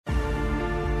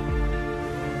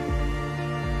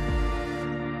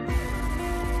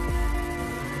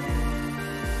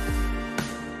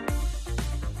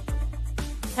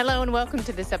Hello and welcome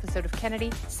to this episode of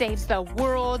Kennedy Saves the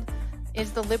World.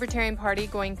 Is the Libertarian Party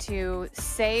going to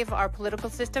save our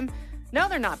political system? No,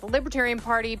 they're not. The Libertarian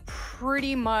Party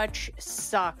pretty much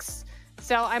sucks.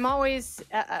 So I'm always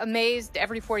amazed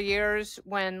every 4 years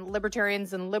when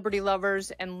libertarians and liberty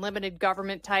lovers and limited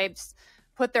government types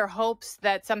put their hopes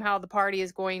that somehow the party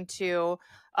is going to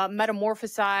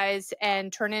metamorphosize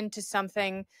and turn into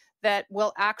something that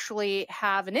will actually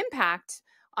have an impact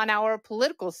on our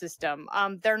political system.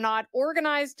 They're not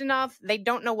organized enough. They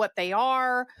don't know what they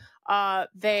are.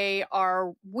 They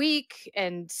are weak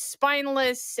and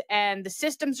spineless, and the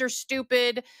systems are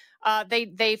stupid.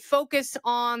 They focus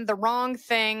on the wrong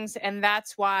things, and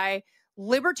that's why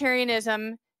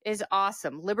libertarianism is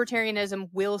awesome. Libertarianism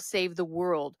will save the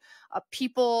world.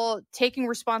 People taking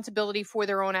responsibility for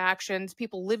their own actions,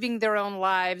 people living their own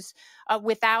lives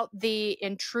without the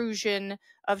intrusion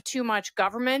of too much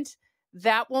government.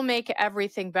 That will make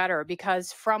everything better,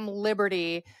 because from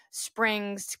liberty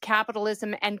springs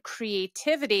capitalism and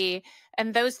creativity,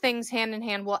 and those things hand in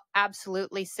hand will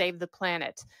absolutely save the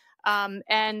planet.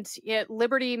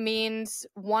 Liberty means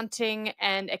wanting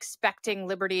and expecting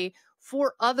liberty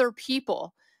for other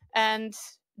people and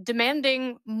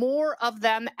demanding more of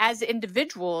them as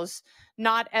individuals,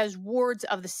 not as wards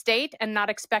of the state, and not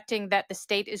expecting that the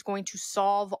state is going to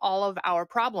solve all of our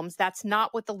problems. That's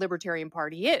not what the Libertarian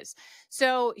Party is.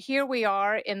 So here we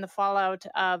are in the fallout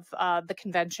of the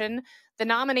convention. The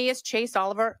nominee is Chase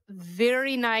Oliver,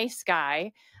 very nice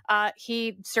guy.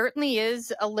 He certainly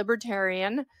is a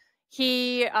libertarian.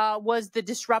 He was the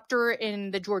disruptor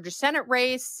in the Georgia Senate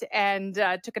race and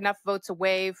took enough votes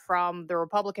away from the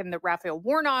Republican that Raphael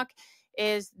Warnock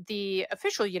is the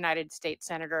official United States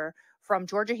Senator from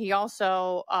Georgia. He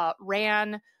also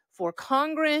ran for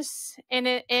Congress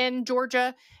in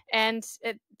Georgia, and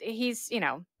he's,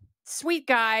 sweet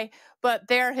guy, but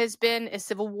there has been a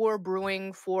civil war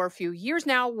brewing for a few years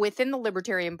now within the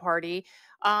Libertarian Party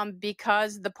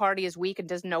because the party is weak and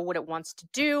doesn't know what it wants to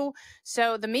do.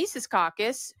 So the Mises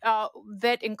Caucus,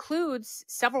 that includes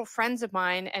several friends of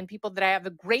mine and people that I have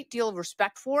a great deal of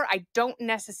respect for. I don't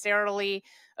necessarily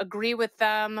agree with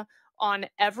them on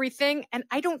everything, and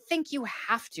I don't think you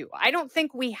have to. I don't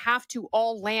think we have to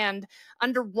all land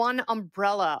under one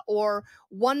umbrella or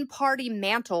one party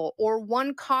mantle or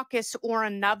one caucus or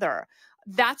another.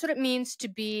 That's what it means to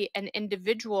be an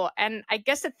individual. And I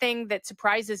guess the thing that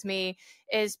surprises me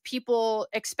is people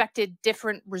expected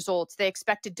different results. They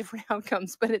expected different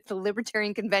outcomes, but at the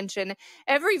Libertarian Convention,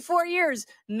 every 4 years,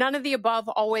 none of the above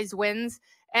always wins.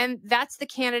 And that's the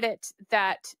candidate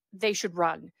that they should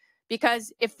run.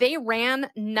 Because if they ran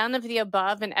none of the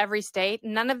above in every state,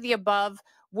 none of the above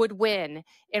would win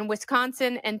in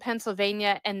Wisconsin and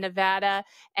Pennsylvania and Nevada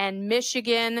and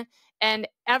Michigan and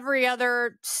every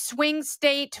other swing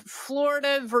state,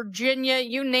 Florida, Virginia,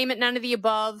 you name it, none of the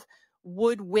above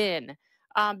would win.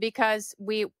 Because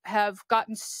we have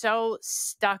gotten so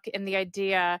stuck in the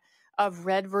idea of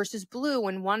red versus blue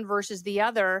and one versus the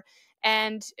other.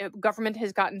 And government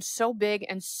has gotten so big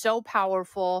and so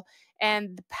powerful,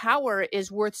 and the power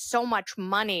is worth so much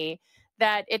money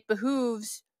that it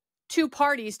behooves two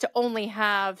parties to only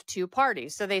have two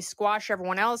parties. So they squash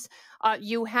everyone else.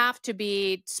 You have to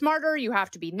be smarter. You have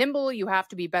to be nimble. You have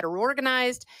to be better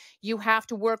organized. You have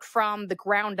to work from the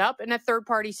ground up in a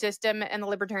third-party system, and the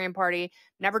Libertarian Party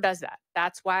never does that.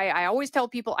 That's why I always tell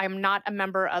people I'm not a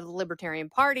member of the Libertarian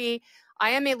Party. I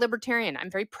am a libertarian.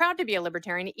 I'm very proud to be a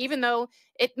libertarian, even though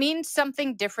it means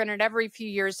something different. And every few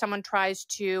years, someone tries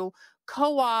to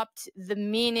co-opt the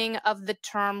meaning of the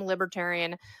term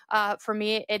libertarian. For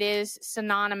me, it is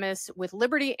synonymous with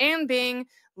liberty and being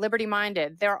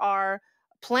liberty-minded. There are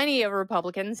plenty of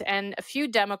Republicans and a few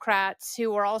Democrats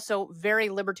who are also very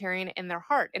libertarian in their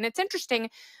heart. And it's interesting.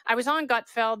 I was on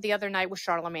Gutfeld the other night with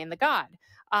Charlemagne the God.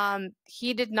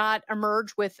 He did not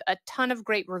emerge with a ton of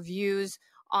great reviews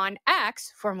on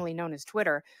X, formerly known as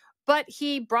Twitter, but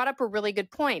he brought up a really good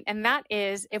point, and that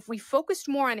is if we focused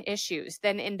more on issues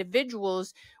than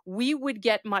individuals, we would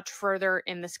get much further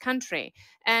in this country.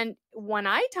 And when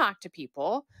I talk to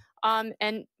people,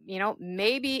 and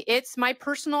maybe it's my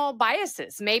personal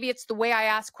biases, maybe it's the way I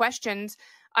ask questions,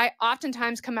 I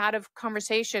oftentimes come out of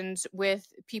conversations with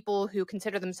people who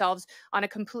consider themselves on a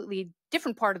completely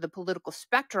different part of the political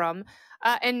spectrum,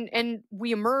 and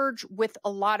we emerge with a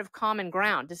lot of common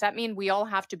ground. Does that mean we all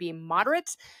have to be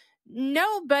moderates?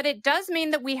 No, but it does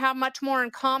mean that we have much more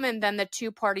in common than the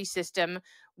two-party system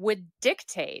would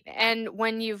dictate. And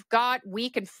when you've got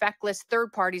weak and feckless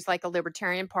third parties like a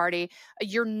Libertarian Party,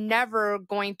 you're never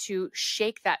going to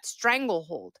shake that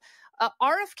stranglehold.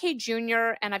 RFK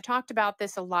Jr., and I've talked about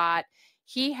this a lot,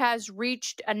 he has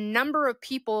reached a number of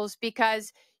peoples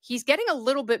because he's getting a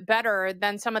little bit better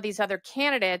than some of these other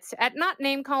candidates at not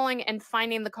name calling and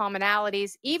finding the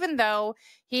commonalities, even though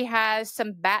he has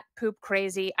some bat poop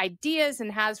crazy ideas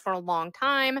and has for a long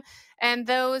time. And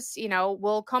those,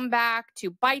 will come back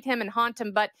to bite him and haunt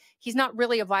him, but he's not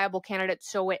really a viable candidate.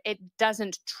 So it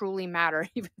doesn't truly matter,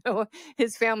 even though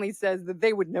his family says that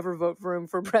they would never vote for him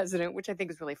for president, which I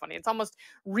think is really funny. It's almost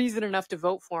reason enough to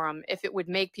vote for him if it would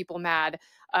make people mad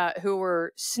who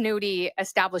were snooty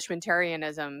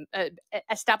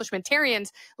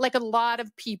establishmentarians, like a lot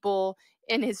of people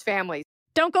in his family.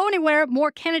 Don't go anywhere. More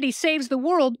Kennedy Saves the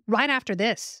World right after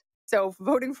this. So if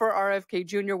voting for RFK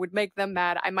Jr. would make them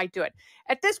mad, I might do it.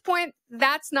 At this point,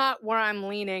 that's not where I'm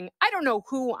leaning. I don't know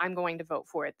who I'm going to vote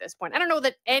for at this point. I don't know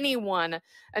that anyone,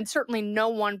 and certainly no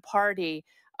one party,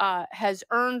 has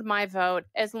earned my vote,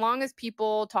 as long as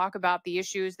people talk about the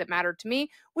issues that matter to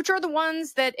me, which are the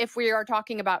ones that, if we are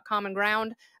talking about common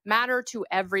ground, matter to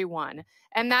everyone.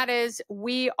 And that is,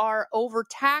 we are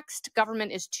overtaxed.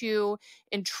 Government is too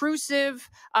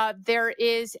intrusive. There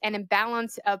is an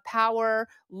imbalance of power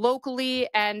locally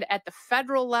and at the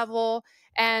federal level.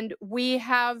 And we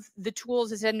have the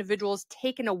tools as individuals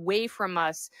taken away from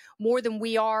us more than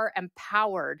we are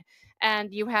empowered.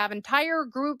 And you have entire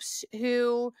groups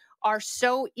who are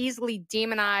so easily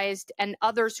demonized, and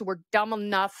others who are dumb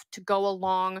enough to go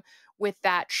along with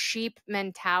that sheep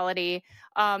mentality.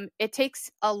 It takes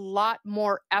a lot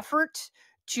more effort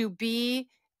to be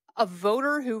a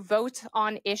voter who votes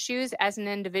on issues as an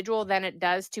individual than it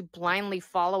does to blindly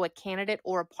follow a candidate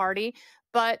or a party.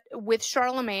 But with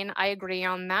Charlemagne, I agree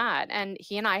on that. And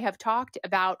he and I have talked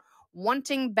about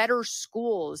wanting better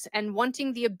schools and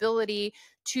wanting the ability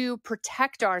to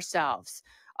protect ourselves.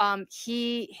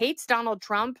 He hates Donald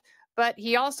Trump, but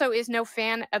he also is no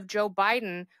fan of Joe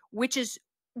Biden, which is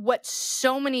what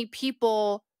so many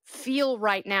people feel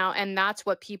right now. And that's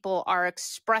what people are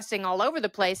expressing all over the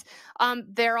place.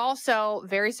 They're also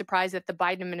very surprised that the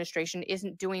Biden administration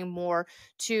isn't doing more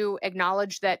to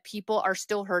acknowledge that people are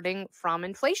still hurting from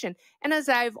inflation. And as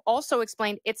I've also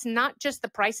explained, it's not just the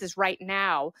prices right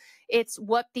now. It's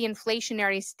what the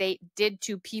inflationary state did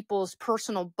to people's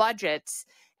personal budgets.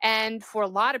 And for a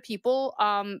lot of people,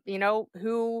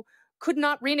 who could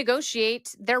not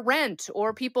renegotiate their rent,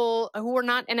 or people who are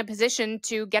not in a position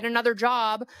to get another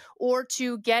job or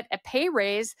to get a pay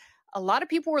raise, a lot of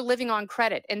people were living on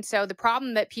credit. And so the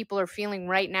problem that people are feeling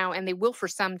right now, and they will for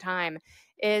some time,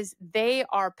 is they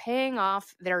are paying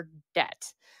off their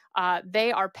debt.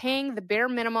 They are paying the bare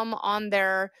minimum on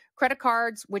their credit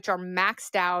cards, which are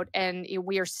maxed out. And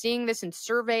we are seeing this in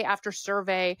survey after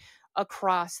survey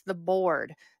across the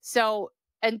board. So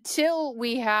until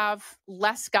we have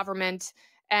less government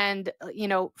and,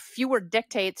 fewer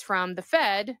dictates from the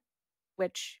Fed,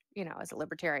 which, as a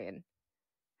libertarian,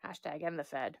 hashtag end the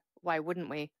Fed, why wouldn't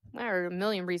we? There are a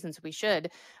million reasons we should.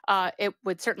 It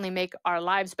would certainly make our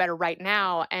lives better right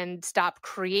now and stop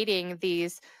creating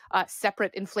these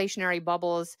separate inflationary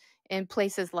bubbles in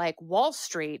places like Wall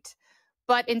Street.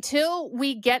 But until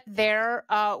we get there,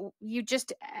 you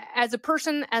just, as a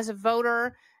person, as a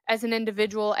voter, as an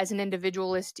individual, as an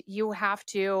individualist, you have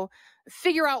to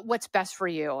figure out what's best for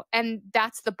you. And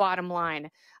that's the bottom line.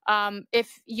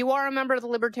 If you are a member of the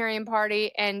Libertarian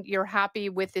Party and you're happy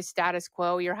with the status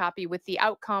quo, you're happy with the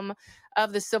outcome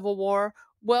of the Civil War,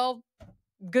 well,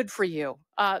 good for you.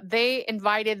 They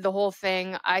invited the whole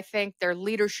thing. I think their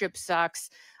leadership sucks.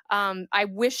 I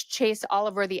wish Chase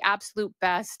Oliver the absolute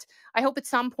best. I hope at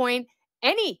some point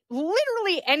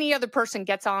literally any other person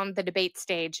gets on the debate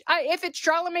stage. If it's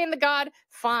Charlemagne the God,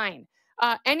 fine.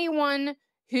 Anyone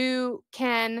who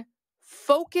can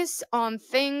focus on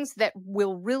things that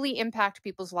will really impact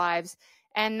people's lives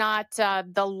and not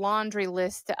the laundry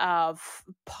list of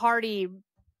party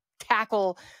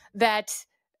tackle that,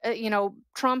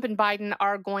 Trump and Biden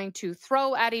are going to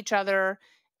throw at each other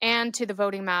and to the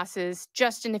voting masses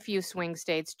just in a few swing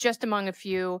states, just among a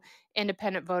few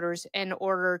independent voters, in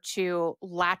order to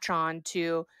latch on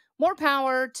to more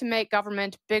power to make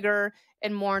government bigger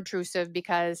and more intrusive.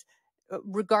 Because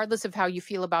regardless of how you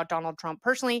feel about Donald Trump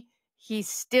personally, he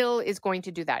still is going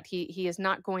to do that. He is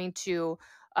not going to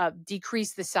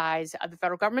decrease the size of the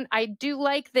federal government. I do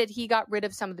like that he got rid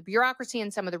of some of the bureaucracy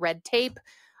and some of the red tape.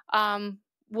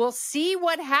 We'll see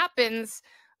what happens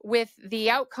with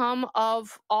the outcome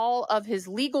of all of his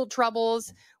legal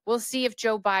troubles. We'll see if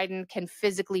Joe Biden can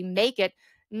physically make it,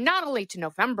 not only to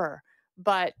November,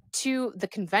 but to the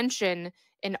convention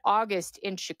in August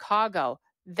in Chicago.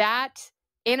 That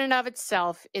in and of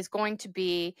itself is going to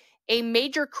be a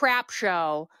major crap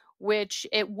show, which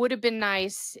it would have been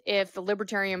nice if the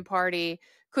Libertarian Party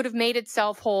could have made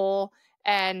itself whole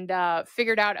and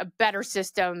figured out a better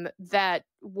system that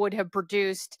would have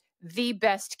produced the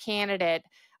best candidate.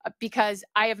 Because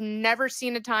I have never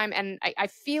seen a time, and I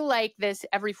feel like this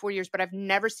every 4 years, but I've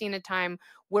never seen a time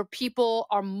where people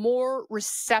are more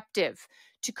receptive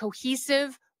to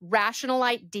cohesive, rational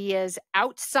ideas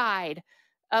outside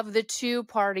of the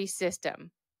two-party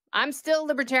system. I'm still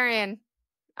libertarian.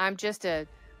 I'm just a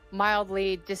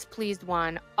mildly displeased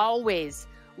one, always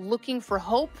looking for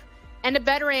hope and a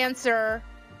better answer.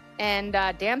 And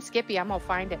damn Skippy, I'm going to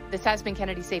find it. This has been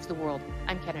Kennedy Saves the World.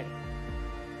 I'm Kennedy.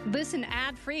 Listen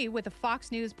ad-free with a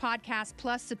Fox News Podcast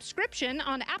Plus subscription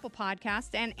on Apple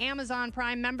Podcasts, and Amazon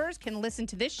Prime members can listen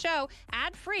to this show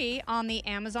ad-free on the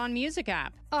Amazon Music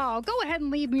app. Oh, go ahead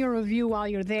and leave me a review while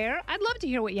you're there. I'd love to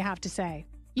hear what you have to say.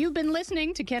 You've been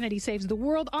listening to Kennedy Saves the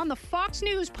World on the Fox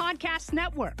News Podcast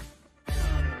Network.